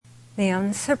The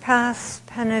unsurpassed,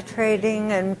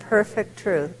 penetrating, and perfect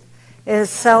truth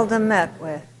is seldom met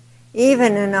with,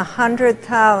 even in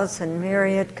 100,000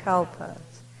 myriad kalpas.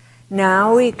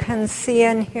 Now we can see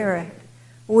and hear it.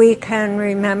 We can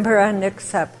remember and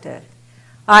accept it.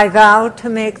 I vow to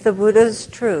make the Buddha's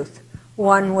truth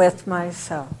one with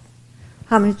myself.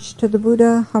 Homage to the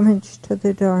Buddha, homage to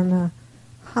the Dharma,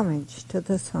 homage to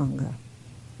the Sangha.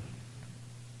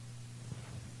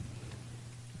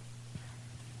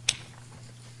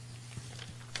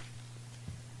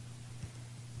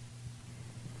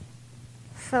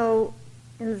 So,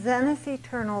 in Zenith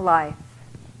Eternal Life,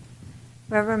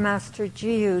 Reverend Master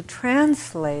Jiyu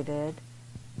translated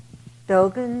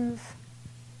Dogen's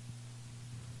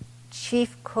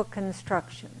chief cook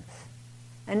instructions.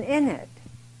 And in it,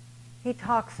 he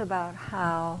talks about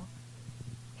how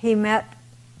he met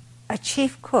a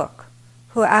chief cook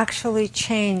who actually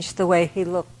changed the way he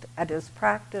looked at his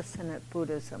practice and at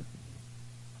Buddhism.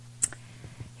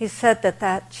 He said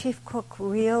that chief cook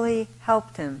really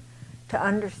helped him to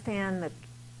understand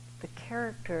the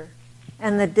character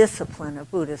and the discipline of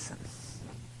Buddhism.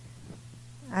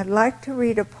 I'd like to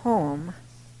read a poem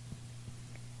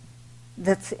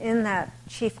that's in that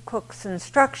chief cook's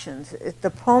instructions. The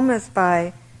poem is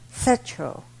by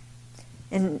Secho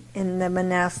in the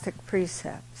monastic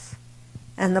precepts.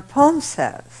 And the poem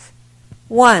says,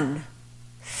 1,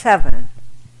 7,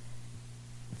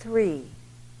 3,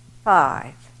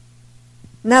 5.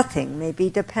 Nothing may be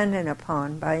dependent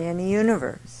upon by any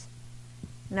universe.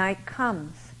 Night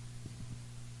comes,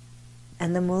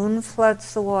 and the moon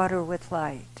floods the water with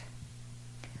light.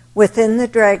 Within the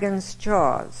dragon's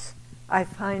jaws, I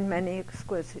find many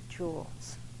exquisite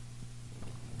jewels.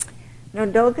 Now,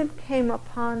 Dogen came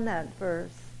upon that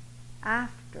verse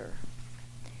after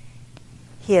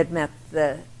he had met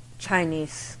the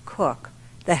Chinese cook,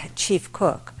 the chief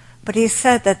cook. But he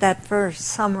said that verse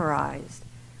summarized,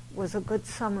 was a good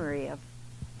summary of,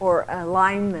 or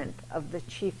alignment of the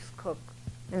chief cook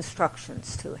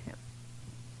instructions to him.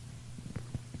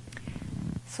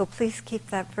 So please keep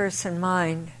that verse in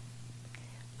mind.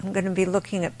 I'm going to be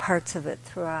looking at parts of it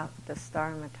throughout this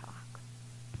Dharma talk.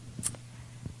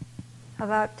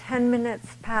 About 10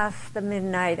 minutes past the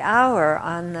midnight hour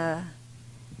on the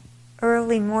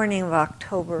early morning of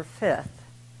October 5th,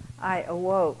 I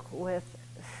awoke with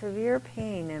severe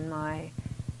pain in my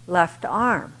left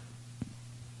arm.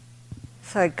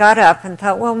 So I got up and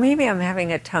thought, well, maybe I'm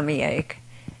having a tummy ache.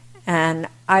 And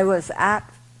I was at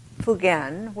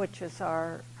Fugen, which is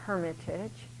our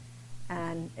hermitage,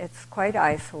 and it's quite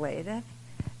isolated.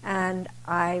 And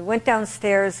I went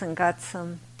downstairs and got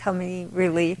some tummy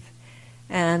relief.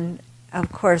 And,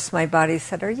 of course, my body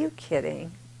said, are you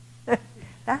kidding?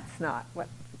 That's not what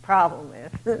the problem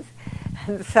is.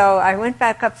 And so I went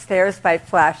back upstairs by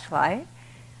flashlight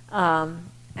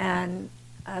and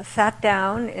sat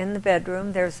down in the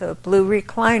bedroom. There's a blue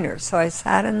recliner, so I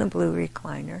sat in the blue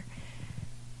recliner.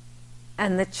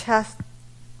 And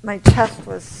my chest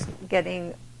was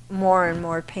getting more and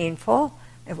more painful.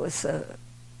 It was a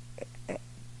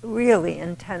really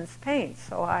intense pain.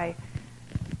 So I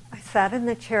sat in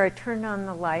the chair, I turned on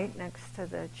the light next to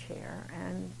the chair,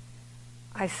 and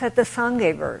I said the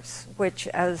Sangye verse, which,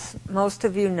 as most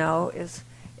of you know, is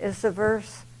the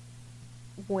verse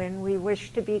when we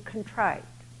wish to be contrite.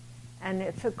 And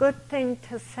it's a good thing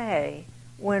to say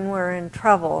when we're in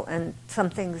trouble and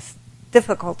something's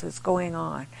difficult is going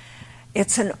on.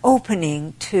 It's an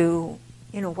opening to,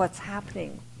 what's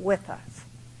happening with us.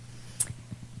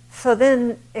 So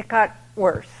then it got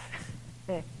worse.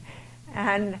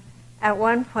 And at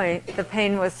one point, the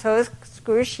pain was so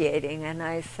excruciating, and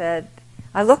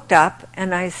I looked up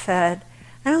and I said,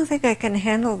 I don't think I can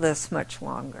handle this much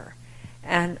longer.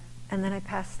 And then I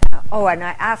passed out. Oh, and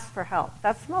I asked for help.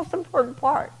 That's the most important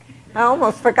part. I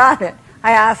almost forgot it.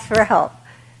 I asked for help.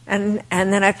 And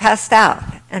then I passed out.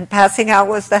 And passing out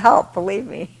was the help, believe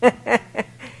me.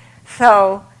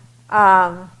 So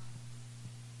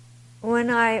when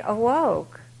I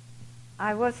awoke,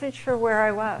 I wasn't sure where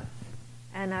I was.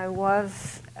 And I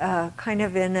was kind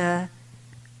of in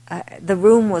the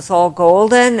room was all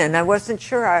golden, and I wasn't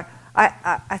sure.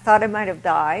 I thought I might have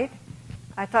died.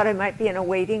 I thought I might be in a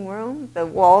waiting room. The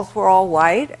walls were all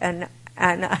white, and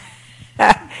I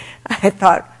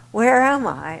thought, where am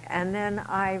I? And then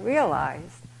I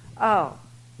realized, I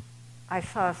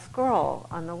saw a scroll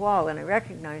on the wall, and I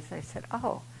recognized, and I said,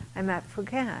 I'm at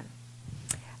Fugen.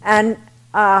 And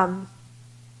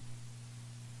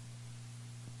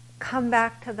come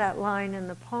back to that line in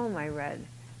the poem I read,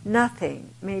 nothing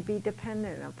may be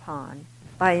dependent upon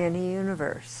by any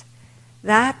universe.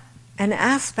 That, an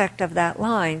aspect of that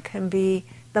line can be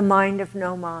the mind of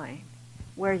no mind.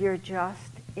 where you're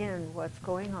just in what's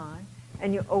going on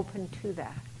and you're open to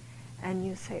that. And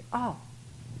you say, oh,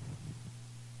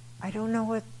 I don't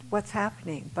know what's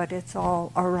happening, but it's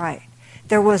all right.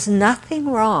 There was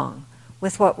nothing wrong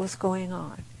with what was going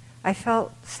on. I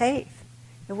felt safe.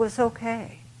 It was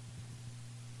okay.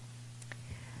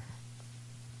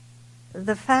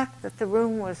 The fact that the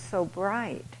room was so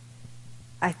bright,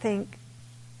 I think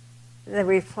that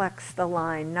reflects the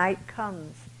line, night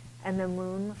comes and the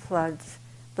moon floods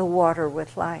the water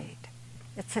with light.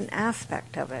 It's an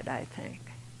aspect of it, I think.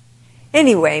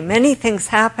 Anyway, many things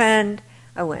happened.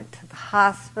 I went to the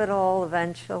hospital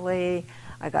eventually.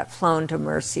 I got flown to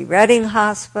Mercy Redding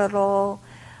Hospital.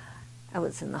 I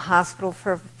was in the hospital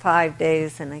for 5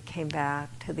 days and I came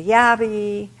back to the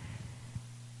Abbey.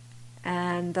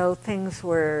 And though things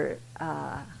were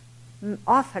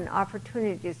often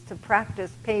opportunities to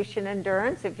practice patient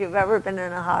endurance, if you've ever been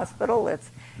in a hospital, it's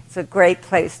a great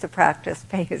place to practice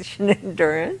patient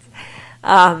endurance.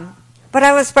 But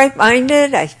I was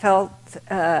bright-minded. I felt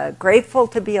grateful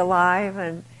to be alive,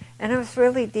 and I was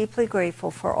really deeply grateful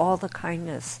for all the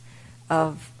kindness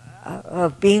of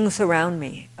beings around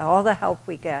me, all the help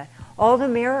we get, all the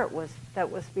merit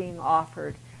that was being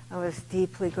offered. I was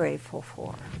deeply grateful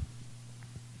for.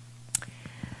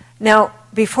 Now,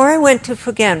 before I went to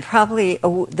Fugen, probably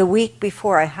the week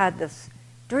before, I had this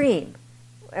dream.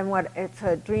 And it's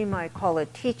a dream I call a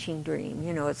teaching dream.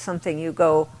 You know, it's something you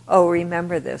go, oh,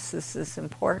 remember this is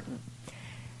important.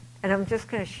 And I'm just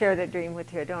going to share the dream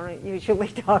with you. I don't usually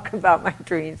talk about my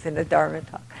dreams in a Dharma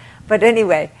talk. But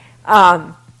anyway,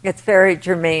 it's very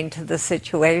germane to the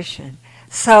situation.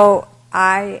 So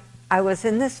I was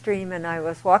in this dream and I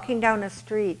was walking down a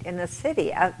street in a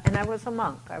city, and I was a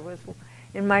monk. I was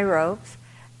in my robes,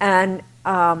 and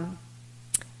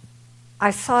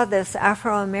I saw this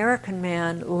Afro-American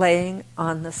man laying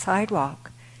on the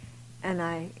sidewalk, and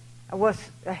I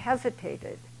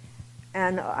hesitated,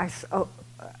 and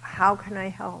how can I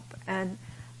help? And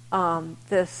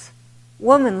this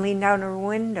woman leaned out her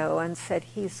window and said,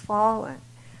 he's fallen.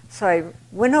 So I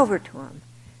went over to him,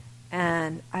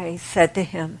 and I said to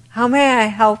him, how may I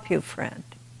help you, friend?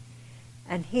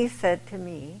 And he said to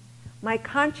me, my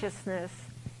consciousness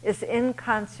is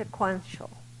inconsequential.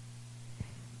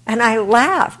 And I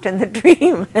laughed in the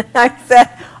dream, and I said,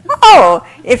 oh,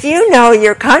 if you know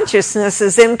your consciousness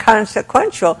is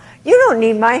inconsequential, you don't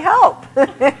need my help.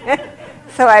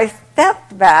 So I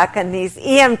stepped back, and these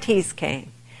EMTs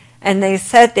came, and they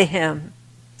said to him,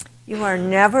 you are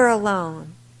never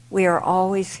alone. We are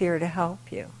always here to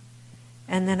help you.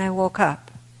 And then I woke up,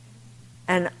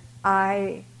 and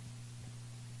I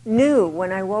knew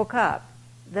when I woke up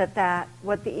that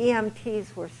what the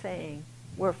EMTs were saying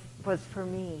was for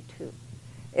me too.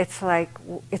 It's like,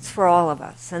 it's for all of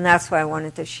us, and that's why I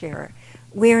wanted to share it.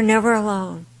 We are never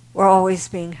alone. We're always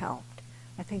being helped.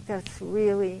 I think that's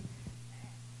really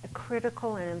a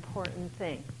critical and important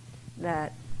thing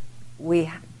that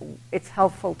it's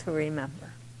helpful to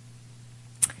remember.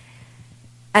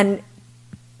 And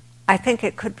I think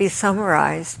it could be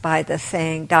summarized by the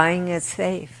saying, dying is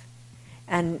safe.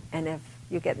 And if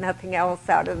you get nothing else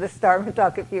out of this Dharma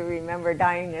talk, if you remember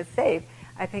dying is safe,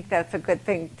 I think that's a good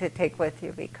thing to take with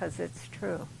you because it's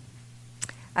true.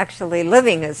 Actually,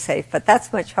 living is safe, but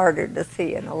that's much harder to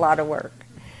see in a lot of work.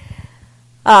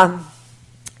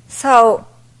 So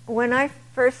when I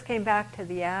first came back to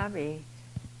the Abbey,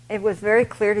 it was very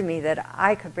clear to me that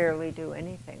I could barely do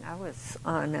anything. I was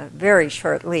on a very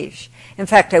short leash. In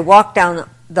fact, I walked down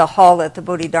the hall at the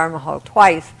Bodhidharma Hall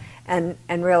twice and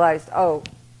realized, oh,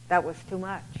 that was too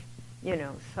much, you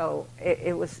know. So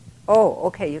it was, oh,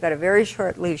 okay, you got a very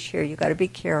short leash here. You got to be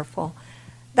careful.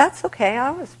 That's okay.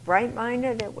 I was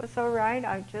bright-minded. It was all right.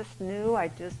 I just knew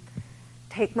I'd just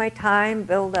take my time,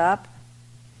 build up.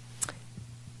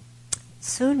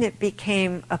 Soon it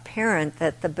became apparent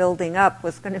that the building up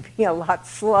was going to be a lot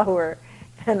slower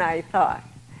than I thought.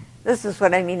 This is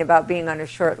what I mean about being on a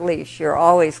short leash. You're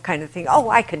always kind of thinking, oh,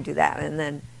 I can do that. And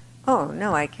then, oh,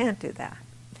 no, I can't do that.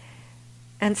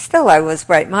 And still I was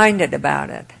bright-minded about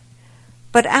it.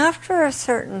 But after a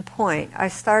certain point, I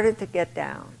started to get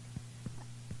down.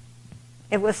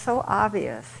 It was so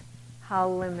obvious how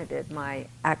limited my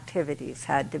activities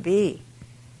had to be.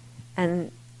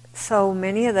 And so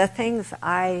many of the things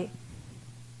I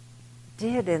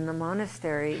did in the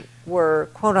monastery were,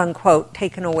 quote-unquote,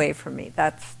 taken away from me.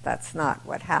 That's not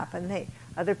what happened.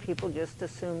 Other people just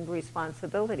assumed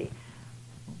responsibility.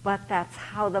 But that's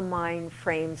how the mind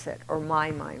frames it, or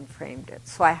my mind framed it.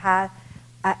 So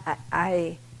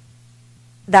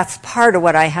that's part of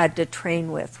what I had to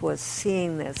train with, was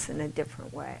seeing this in a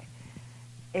different way.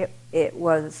 It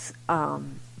was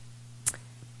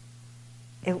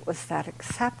it was that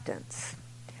acceptance.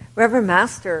 Reverend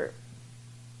Master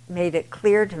made it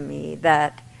clear to me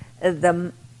that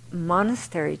the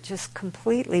monastery just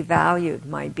completely valued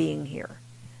my being here,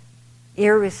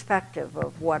 irrespective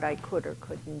of what I could or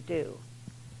couldn't do.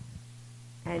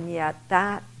 And yet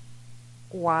that,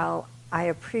 while I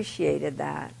appreciated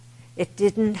that, it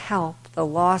didn't help the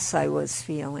loss I was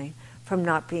feeling from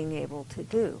not being able to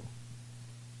do.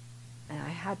 And I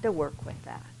had to work with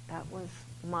that. That was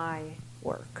my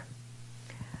work.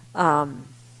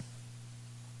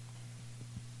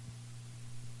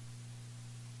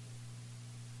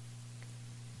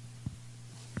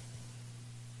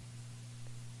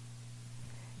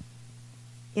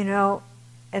 You know,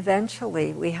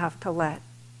 eventually we have to let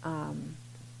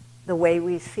the way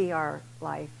we see our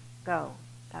life go.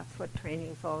 That's what training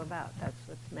is all about. That's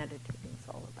what meditating is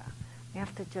all about. We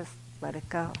have to just let it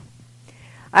go.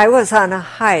 I was on a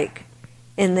hike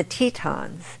in the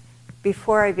Tetons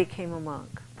before I became a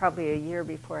monk, probably a year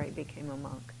before I became a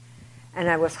monk. And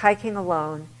I was hiking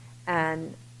alone,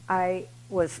 and I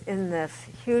was in this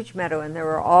huge meadow, and there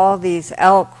were all these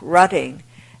elk rutting,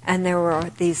 and there were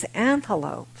these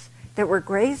antelopes that were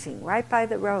grazing right by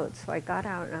the road. So I got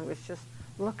out, and I was just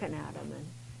looking at them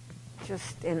and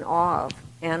just in awe of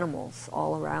animals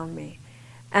all around me.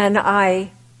 And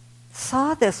I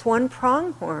saw this one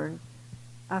pronghorn,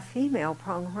 a female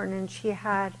pronghorn, and she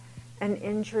had an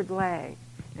injured leg,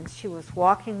 and she was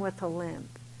walking with a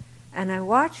limp. And I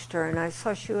watched her, and I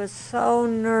saw she was so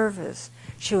nervous.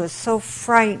 She was so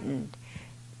frightened.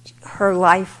 Her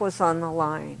life was on the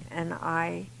line, and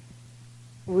I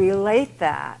relate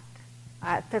that.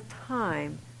 At the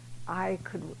time, I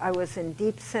was in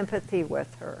deep sympathy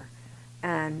with her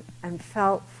and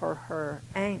felt for her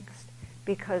angst,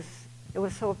 because it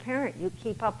was so apparent. You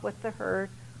keep up with the herd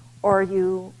or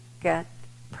you get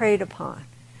preyed upon.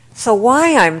 So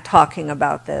why I'm talking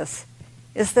about this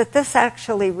is that this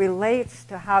actually relates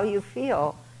to how you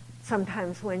feel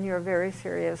sometimes when you're very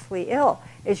seriously ill,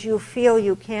 is you feel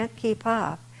you can't keep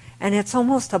up, and it's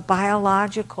almost a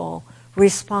biological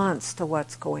response to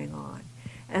what's going on.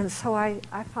 And so I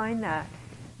find that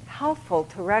helpful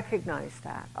to recognize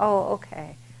that. Oh,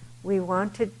 okay, we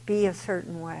want to be a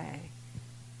certain way,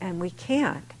 and we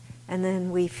can't. And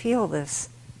then we feel this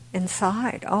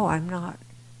inside. Oh, I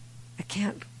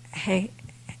can't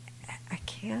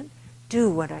do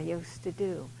what I used to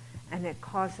do. And it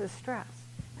causes stress.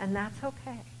 And that's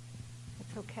okay.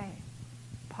 It's okay.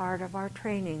 Part of our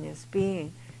training is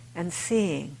being and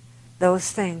seeing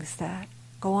those things that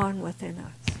go on within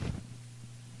us.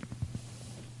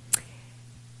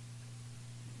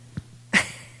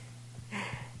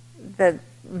 The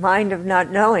mind of not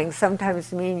knowing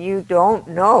sometimes means you don't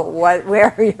know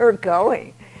where you're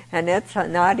going, and it's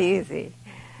not easy.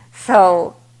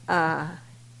 So now,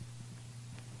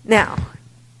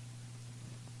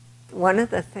 one of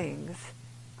the things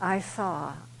I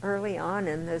saw early on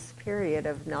in this period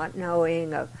of not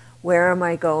knowing, of where am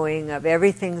I going, of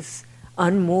everything's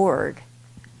unmoored,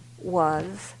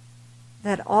 was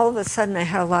that all of a sudden I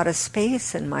had a lot of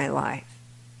space in my life.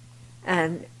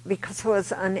 And because I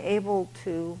was unable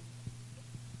to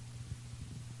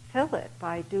fill it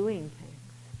by doing things.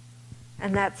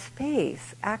 And that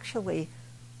space actually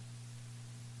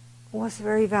was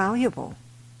very valuable.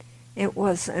 It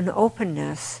was an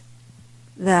openness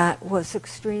that was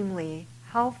extremely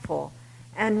helpful,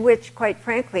 and which, quite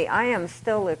frankly, I am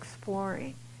still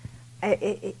exploring.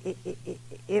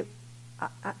 In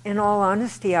all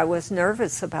honesty, I was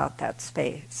nervous about that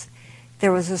space.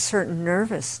 There was a certain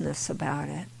nervousness about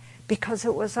it because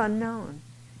it was unknown.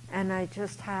 And I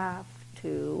just have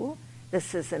to,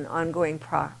 this is an ongoing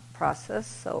process,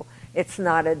 so it's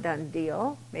not a done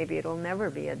deal. Maybe it'll never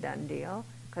be a done deal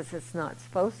because it's not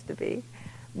supposed to be.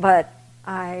 But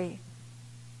I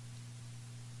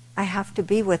have to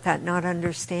be with that, not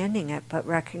understanding it, but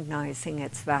recognizing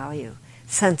its value,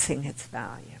 sensing its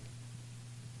value.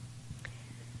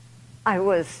 I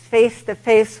was face to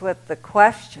face with the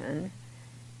question,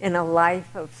 in a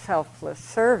life of selfless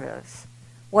service,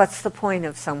 what's the point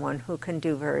of someone who can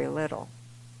do very little?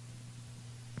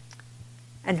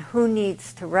 And who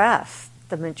needs to rest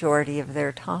the majority of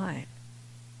their time?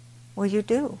 Well, you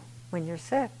do. When you're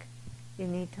sick, you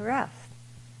need to rest.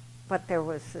 But there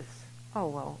was this, oh,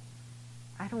 well,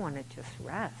 I don't want to just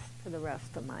rest for the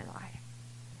rest of my life.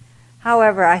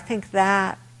 However, I think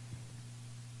that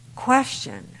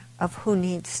question of who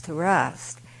needs to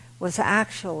rest was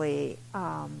actually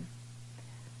a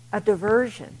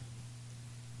diversion,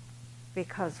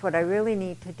 because what I really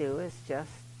need to do is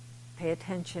just pay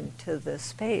attention to the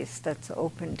space that's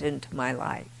opened into my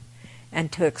life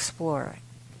and to explore it.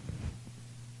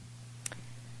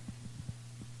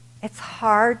 it's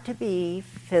hard to be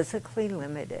physically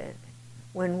limited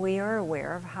when we are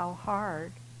aware of how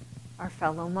hard our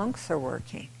fellow monks are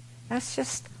working. That's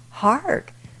just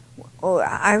hard.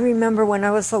 I remember when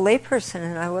I was a layperson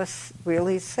and I was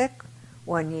really sick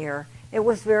one year. It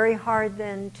was very hard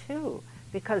then too,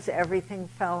 because everything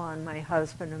fell on my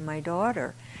husband and my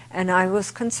daughter. And I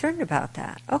was concerned about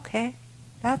that. Okay,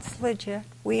 that's legit.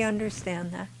 We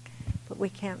understand that. But we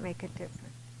can't make it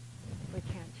different. We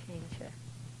can't change it.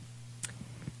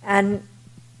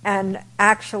 And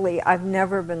actually, I've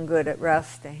never been good at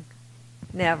resting.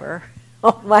 Never.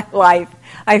 All my life,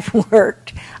 I've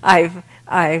worked. I've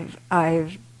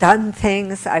done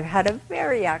things. I've had a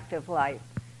very active life,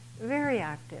 very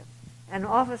active. And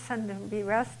all of a sudden, to be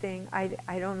resting,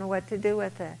 I don't know what to do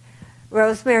with it.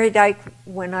 Rosemary Dyke,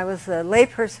 when I was a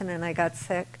layperson and I got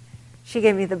sick, she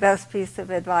gave me the best piece of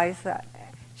advice.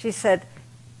 She said,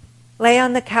 lay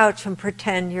on the couch and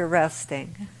pretend you're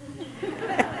resting.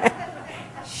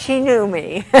 She knew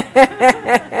me.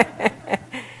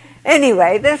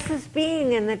 Anyway, this is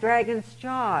being in the dragon's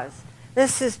jaws.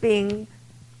 This is being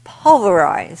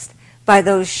pulverized by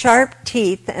those sharp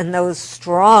teeth and those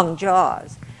strong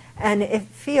jaws. And it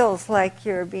feels like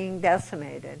you're being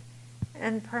decimated.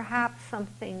 And perhaps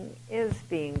something is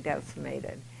being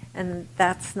decimated. And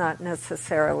that's not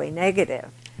necessarily negative.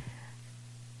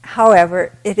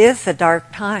 However, it is a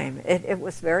dark time. It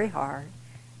was very hard.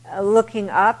 Looking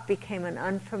up became an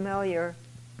unfamiliar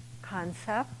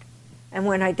concept. And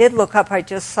when I did look up, I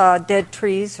just saw dead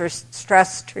trees or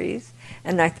stressed trees.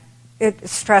 And it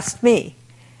stressed me.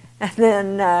 And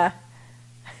then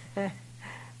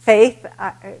faith,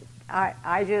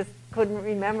 I just couldn't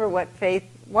remember what faith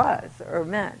was or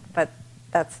meant. But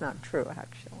that's not true,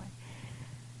 actually.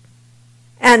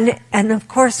 And of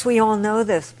course, we all know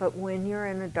this, but when you're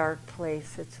in a dark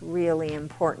place, it's really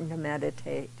important to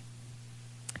meditate.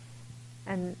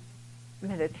 And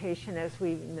meditation, as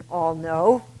we all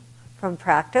know from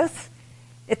practice,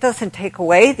 it doesn't take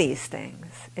away these things.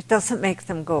 It doesn't make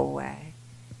them go away.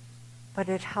 But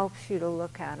it helps you to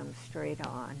look at them straight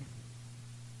on.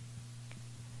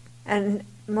 And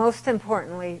most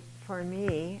importantly for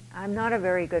me, I'm not a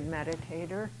very good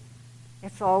meditator.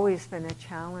 It's always been a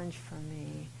challenge for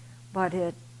me. But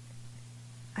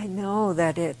I know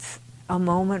that it's a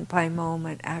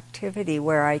moment-by-moment activity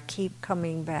where I keep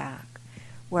coming back,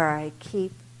 where I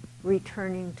keep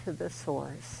returning to the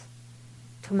source,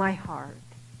 to my heart,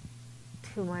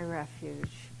 to my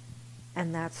refuge.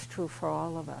 And that's true for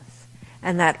all of us.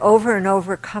 And that over and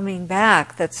over coming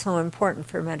back that's so important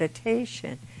for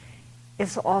meditation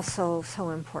is also so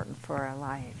important for our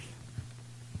life.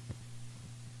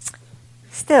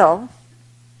 Still,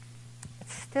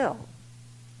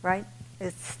 right?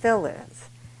 It still is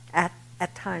at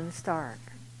times dark.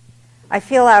 I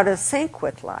feel out of sync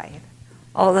with light,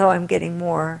 although I'm getting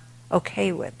more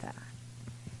okay with that.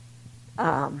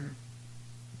 I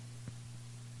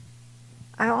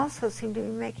also seem to be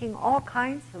making all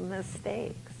kinds of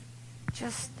mistakes,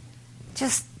 just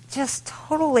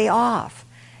totally off,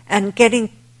 and thinking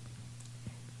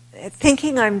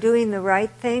I'm doing the right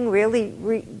thing, really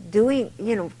doing,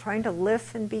 trying to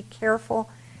listen, be careful,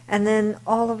 and then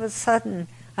all of a sudden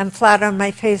I'm flat on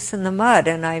my face in the mud,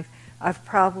 and I've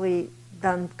probably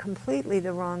done completely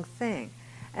the wrong thing.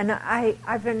 And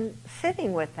I've been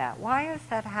sitting with that. Why is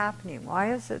that happening?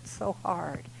 Why is it so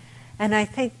hard? And I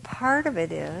think part of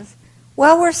it is,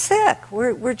 well, we're sick.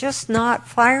 We're just not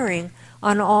firing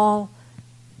on all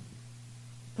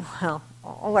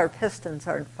our pistons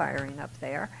aren't firing up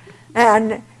there.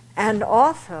 And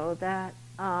also that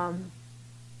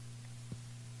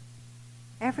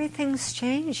everything's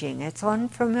changing. It's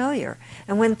unfamiliar.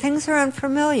 And when things are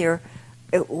unfamiliar,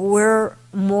 we're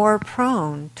more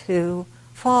prone to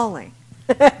falling.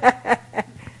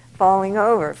 Falling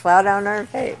over, flat on our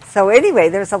face. So anyway,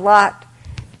 there's a lot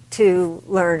to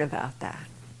learn about that.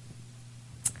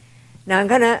 Now I'm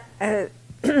going to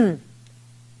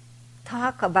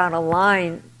talk about a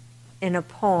line in a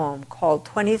poem called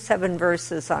 27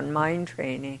 Verses on Mind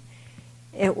Training.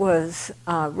 It was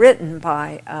written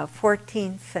by a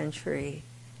 14th century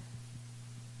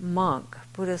monk,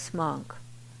 Buddhist monk,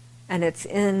 and it's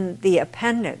in the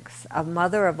appendix of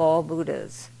Mother of All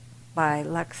Buddhas by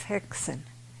Lex Hixon.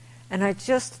 And I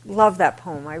just love that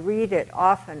poem. I read it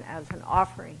often as an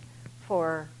offering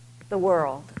for the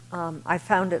world. I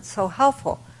found it so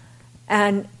helpful.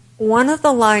 And one of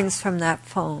the lines from that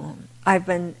poem I've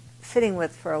been sitting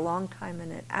with for a long time,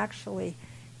 and it actually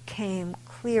came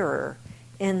clearer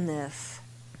in this,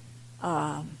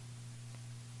 in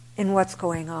what's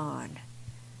going on.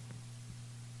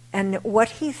 And what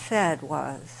he said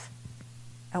was,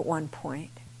 at one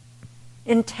point,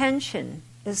 Intention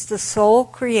is the sole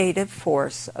creative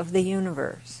force of the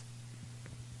universe.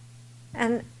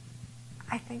 And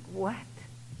I think, what?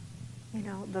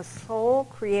 The sole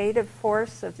creative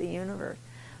force of the universe.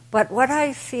 But what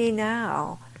I see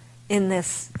now in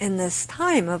this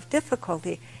time of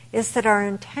difficulty is that our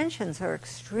intentions are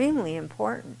extremely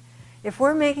important. If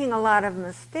we're making a lot of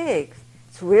mistakes,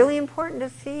 it's really important to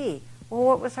see, well,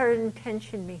 what was our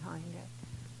intention behind it?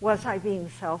 Was I being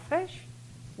selfish?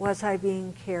 Was I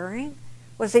being caring?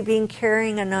 Was I being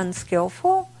caring and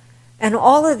unskillful? And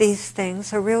all of these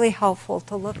things are really helpful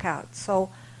to look at. So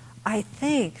I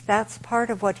think that's part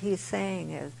of what he's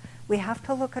saying is we have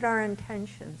to look at our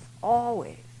intentions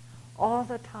always, all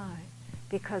the time,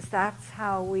 because that's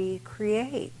how we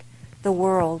create the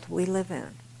world we live in.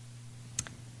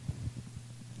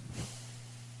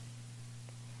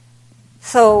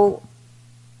 So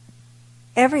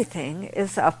everything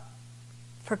is up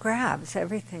for grabs.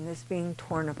 Everything is being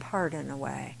torn apart in a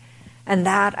way. And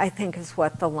that, I think, is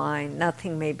what the line,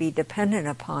 nothing may be dependent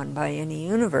upon by any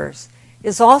universe,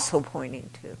 is also pointing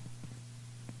to.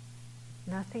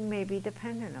 Nothing may be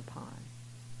dependent upon.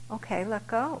 Okay, let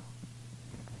go.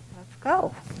 Let's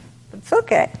go. It's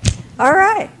okay. All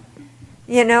right.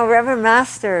 Reverend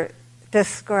Master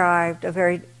described a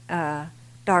very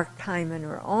dark time in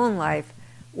her own life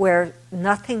where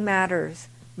nothing matters,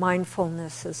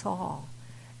 mindfulness is all.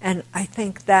 And I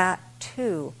think that,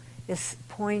 too, is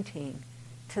pointing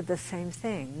to the same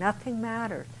thing. Nothing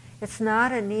matters. It's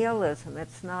not a nihilism.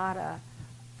 It's not a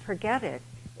forget it.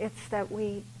 It's that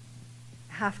we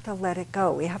have to let it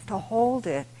go. We have to hold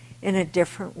it in a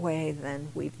different way than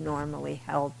we've normally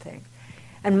held things.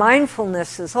 And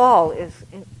mindfulness is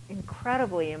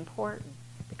incredibly important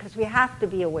because we have to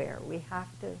be aware. We have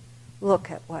to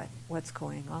look at what's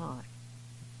going on.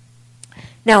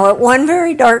 Now, at one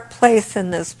very dark place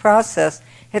in this process,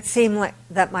 it seemed like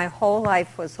that my whole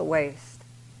life was a waste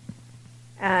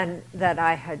and that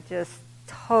I had just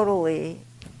totally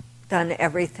done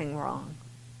everything wrong.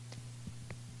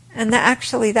 And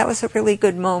that was a really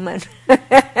good moment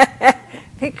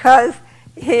because,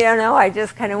 I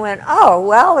just kind of went, oh,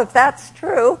 well, if that's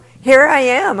true, here I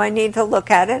am. I need to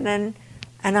look at it and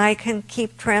I can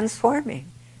keep transforming.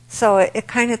 So it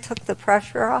kind of took the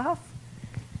pressure off.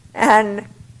 And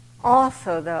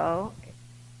also, though,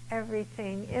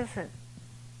 everything isn't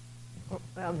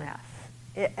a mess.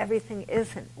 Everything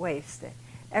isn't wasted.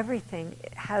 Everything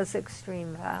has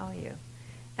extreme value.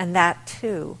 And that,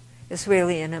 too, is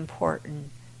really an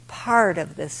important part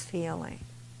of this feeling.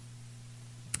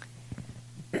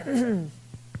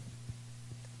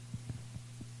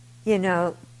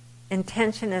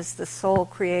 Intention is the sole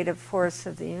creative force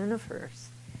of the universe.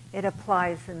 It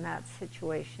applies in that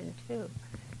situation, too.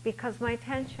 Because my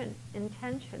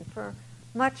intention for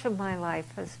much of my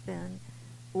life has been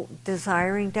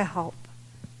desiring to help.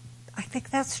 I think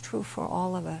that's true for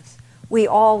all of us. We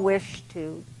all wish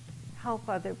to help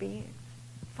other beings,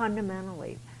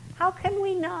 fundamentally. How can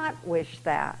we not wish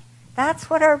that? That's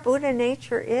what our Buddha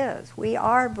nature is. We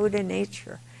are Buddha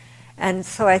nature. And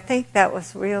so I think that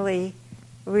was really,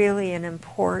 really an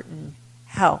important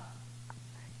help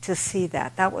to see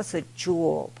that. That was a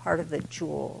jewel, part of the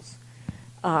jewels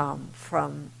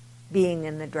from being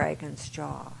in the dragon's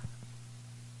jaw.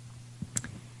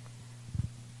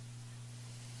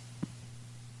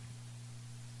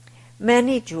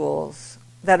 Many jewels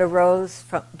that arose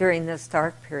during this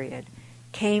dark period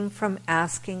came from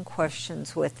asking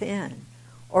questions within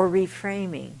or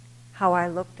reframing how I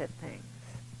looked at things.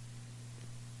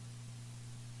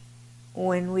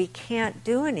 When we can't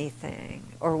do anything,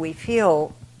 or we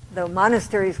feel the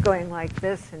monastery is going like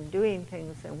this and doing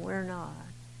things and we're not,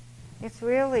 it's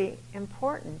really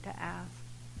important to ask,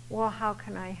 well, how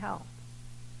can I help?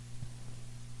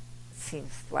 It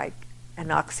seems like an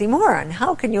oxymoron.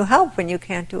 How can you help when you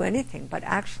can't do anything? But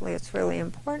actually it's really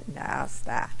important to ask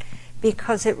that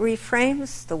because it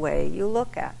reframes the way you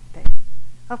look at things.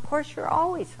 Of course, you're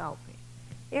always helping,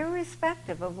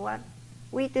 irrespective of what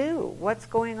we do, what's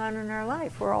going on in our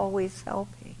life. We're always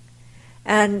helping.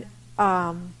 And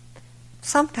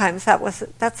sometimes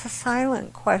that's a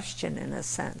silent question in a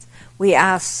sense. We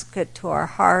ask it to our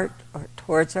heart or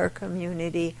towards our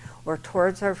community or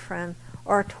towards our friend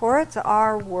or towards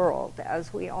our world.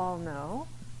 As we all know,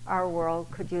 our world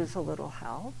could use a little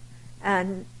help.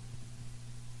 And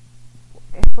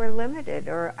if we're limited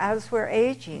or as we're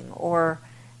aging or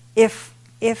if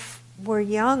we're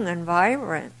young and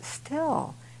vibrant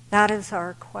still, that is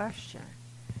our question.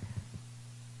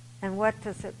 And what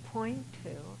does it point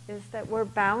to is that we're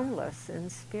boundless in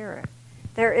spirit.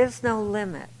 There is no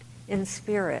limit in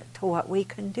spirit to what we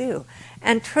can do.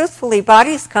 And truthfully,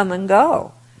 bodies come and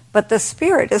go, but the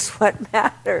spirit is what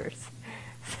matters.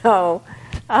 So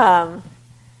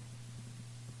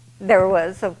there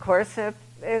was, of course, a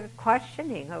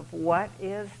questioning of what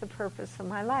is the purpose of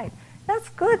my life. That's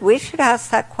good. We should ask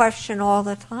that question all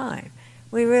the time.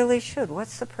 We really should.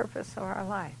 What's the purpose of our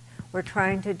life? We're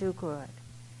trying to do good.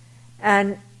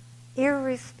 And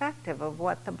irrespective of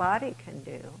what the body can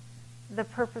do, the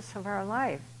purpose of our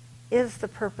life is the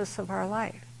purpose of our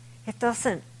life. It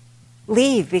doesn't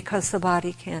leave because the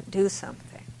body can't do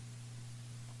something.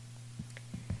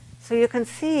 So you can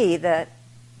see that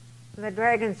the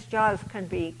dragon's jaws can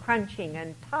be crunching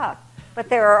and tough, but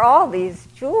there are all these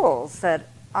jewels that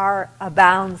are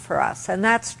abound for us, and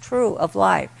that's true of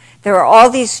life. There are all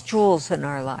these jewels in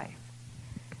our life.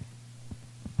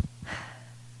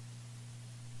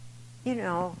 You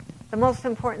know, the most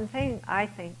important thing I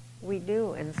think we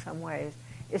do in some ways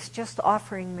is just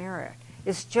offering merit,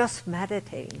 is just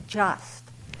meditating, just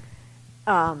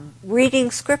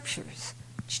reading scriptures.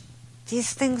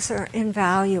 These things are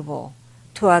invaluable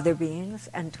to other beings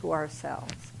and to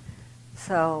ourselves.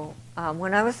 So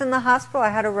when I was in the hospital, I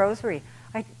had a rosary.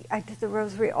 I did the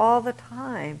rosary all the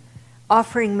time,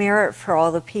 offering merit for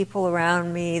all the people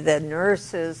around me, the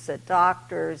nurses, the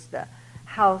doctors, the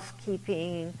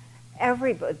housekeeping,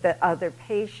 everybody, the other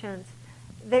patients.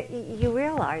 That you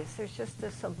realize there's just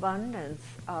this abundance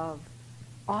of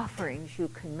offerings you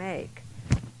can make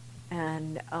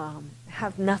and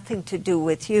have nothing to do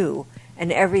with you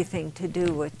and everything to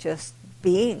do with just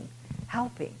being,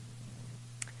 helping.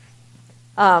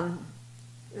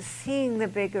 Seeing the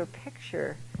bigger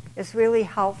picture is really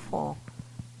helpful,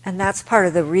 and that's part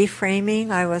of the reframing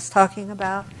I was talking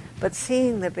about. But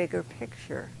seeing the bigger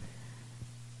picture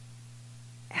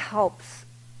helps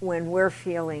when we're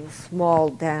feeling small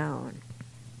down.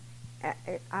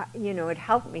 It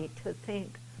helped me to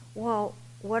think, well,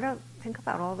 think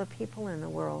about all the people in the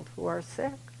world who are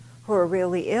sick, who are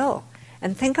really ill.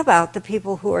 And think about the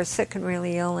people who are sick and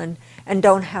really ill and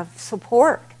don't have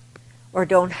support, or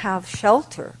don't have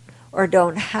shelter, or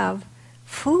don't have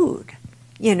food,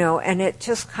 and it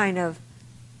just kind of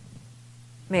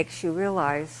makes you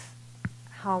realize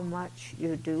how much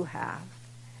you do have.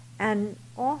 And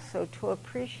also to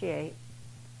appreciate,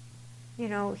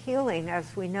 healing,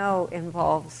 as we know,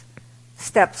 involves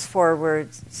steps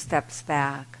forward, steps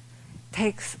back.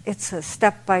 It's a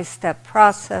step-by-step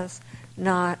process,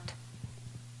 not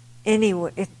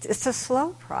it's a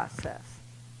slow process.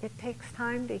 It takes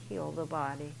time to heal the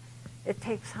body. It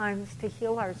takes time to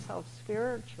heal ourselves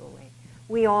spiritually.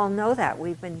 We all know that.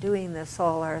 We've been doing this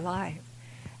all our life.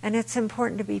 And it's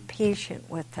important to be patient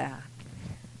with that.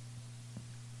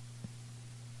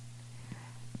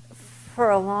 For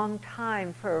a long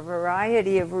time, for a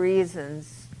variety of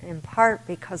reasons, in part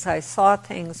because I saw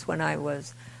things when I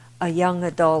was a young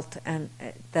adult and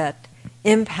that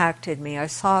impacted me. I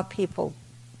saw people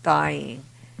dying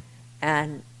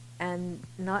and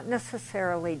not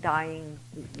necessarily dying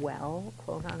well,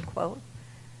 quote unquote.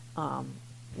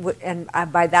 And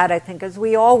by that I think as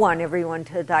we all want everyone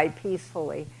to die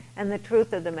peacefully. And the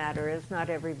truth of the matter is not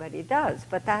everybody does.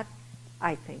 But that,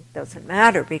 I think, doesn't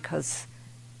matter because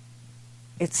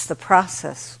it's the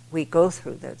process we go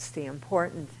through that's the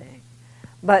important thing.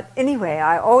 But anyway,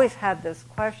 I always had this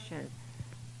question,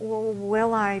 well,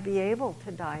 will I be able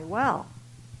to die well?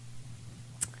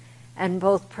 And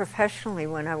both professionally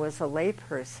when I was a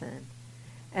layperson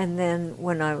and then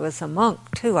when I was a monk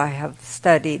too, I have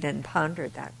studied and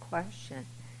pondered that question.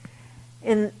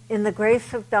 In The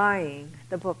Grace of Dying,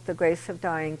 the book The Grace of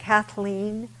Dying,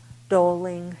 Kathleen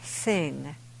Doling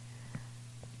Singh,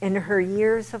 in her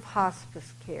years of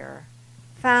hospice care,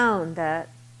 found that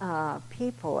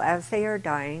people, as they are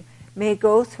dying, may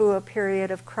go through a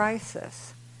period of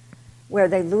crisis where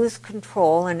they lose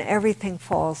control and everything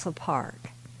falls apart.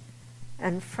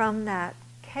 And from that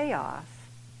chaos,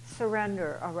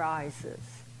 surrender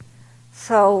arises.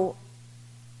 So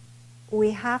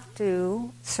we have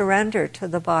to surrender to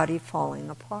the body falling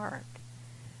apart,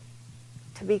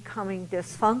 to becoming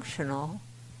dysfunctional,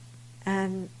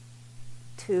 and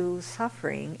to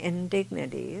suffering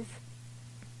indignities.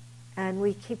 And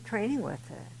we keep training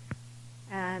with it.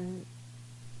 And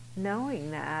knowing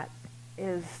that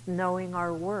is knowing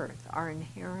our worth, our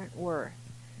inherent worth,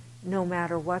 no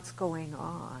matter what's going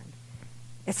on.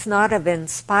 It's not of in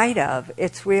spite of,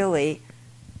 it's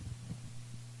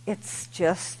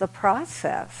just the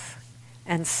process.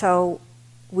 And so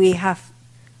we have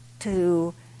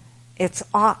to, it's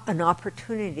an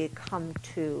opportunity to come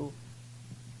to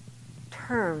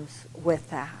terms with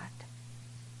that.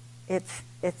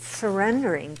 it's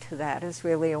surrendering to that is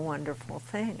really a wonderful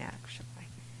thing, actually.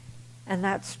 And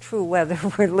that's true whether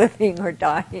we're living or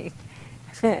dying.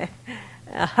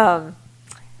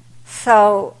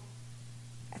 So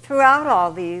throughout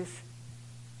all these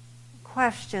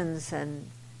questions and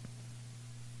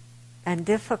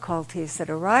difficulties that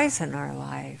arise in our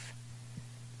life,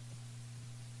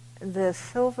 the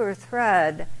silver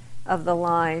thread of the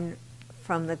line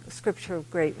from the Scripture of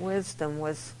Great Wisdom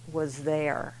was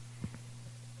there.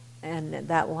 And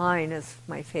that line is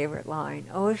my favorite line.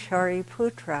 O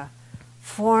Shariputra,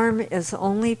 form is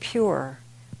only pure.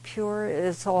 Pure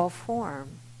is all form.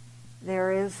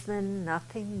 There is then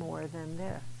nothing more than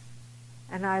this.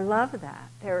 And I love that.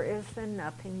 There is then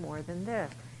nothing more than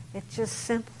this. It just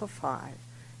simplifies.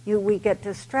 We get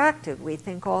distracted. We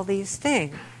think all these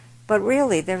things. But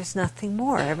really, there's nothing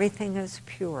more. Everything is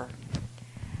pure.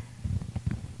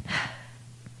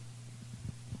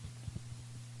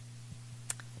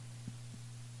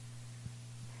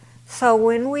 So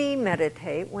when we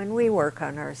meditate, when we work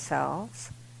on ourselves,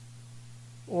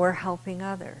 we're helping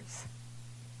others.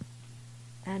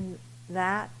 And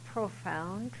that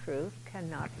profound truth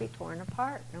cannot be torn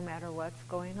apart, no matter what's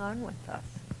going on with us.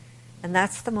 And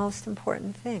that's the most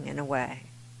important thing, in a way.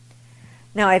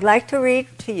 Now, I'd like to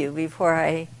read to you, before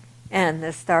I end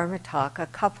this Dharma talk, a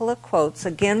couple of quotes,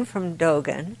 again from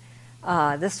Dogen.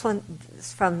 This one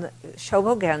is from the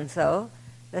Shobogenzo,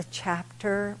 the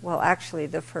chapter, well, actually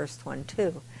the first one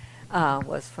too,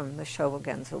 was from the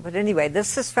Shobogenzo. But anyway,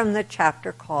 this is from the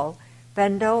chapter called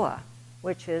Bendoa,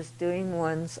 which is doing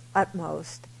one's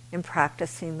utmost in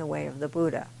practicing the way of the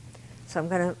Buddha. So I'm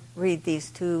going to read these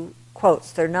two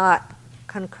quotes. They're not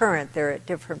concurrent, they're at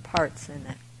different parts in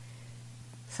it.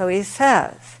 So he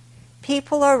says,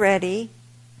 people are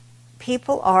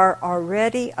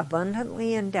already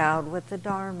abundantly endowed with the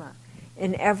Dharma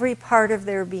in every part of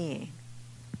their being.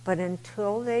 But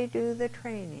until they do the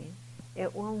training,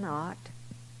 it will not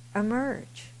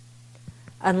emerge.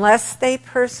 Unless they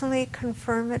personally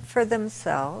confirm it for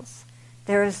themselves,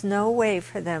 there is no way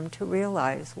for them to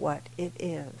realize what it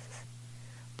is.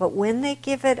 But when they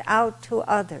give it out to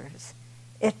others,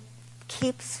 it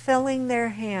keeps filling their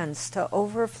hands to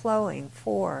overflowing,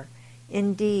 for,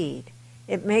 indeed,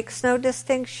 it makes no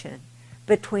distinction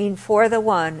between for the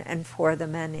one and for the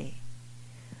many.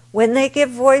 When they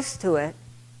give voice to it,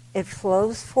 it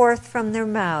flows forth from their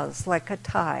mouths like a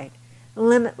tide,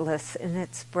 limitless in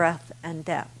its breadth and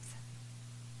depth.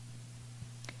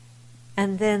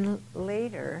 And then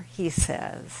later he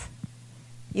says,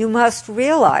 you must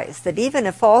realize that even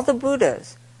if all the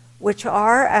Buddhas, which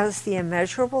are as the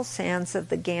immeasurable sands of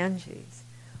the Ganges,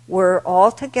 were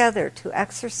all together to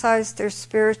exercise their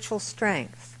spiritual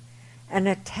strength and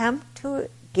attempt to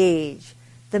gauge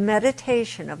the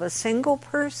meditation of a single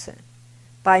person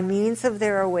by means of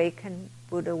their awakened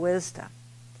Buddha wisdom,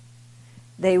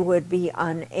 they would be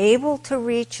unable to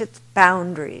reach its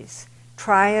boundaries,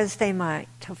 try as they might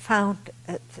to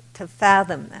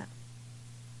fathom them.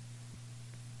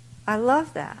 I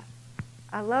love that.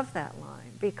 I love that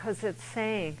line, because it's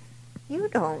saying, you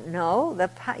don't know,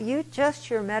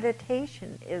 your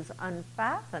meditation is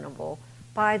unfathomable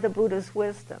by the Buddha's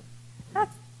wisdom.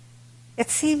 It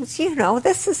seems,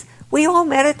 we all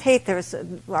meditate,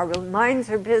 our minds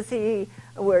are busy,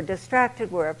 we're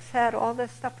distracted, we're upset, all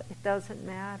this stuff, it doesn't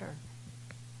matter.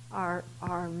 Our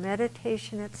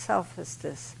meditation itself is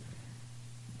this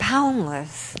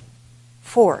boundless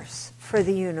force for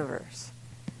the universe.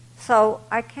 So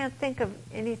I can't think of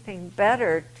anything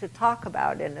better to talk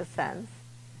about, in a sense,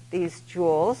 these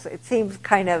jewels. It seems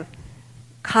kind of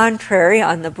contrary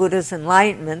on the Buddha's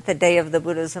enlightenment, the day of the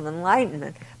Buddha's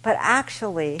enlightenment, but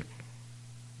actually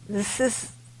this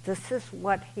is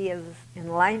what his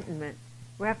enlightenment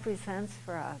represents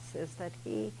for us, is that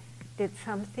he did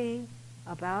something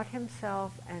about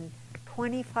himself, and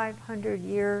 2,500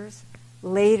 years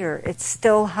later it's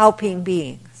still helping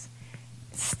beings.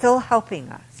 It's still helping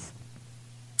us.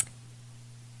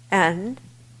 And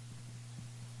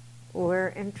we're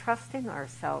entrusting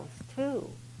ourselves to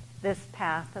this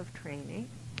path of training,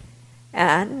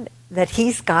 and that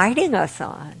he's guiding us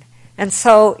on. And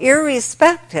so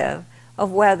irrespective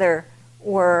of whether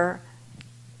we're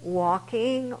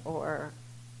walking or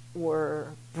we're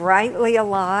brightly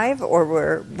alive or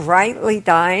we're brightly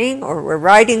dying or we're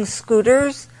riding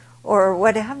scooters or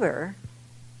whatever,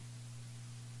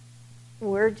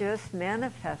 we're just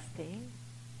manifesting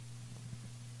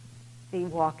the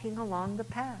walking along the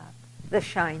path, the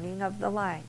shining of the light.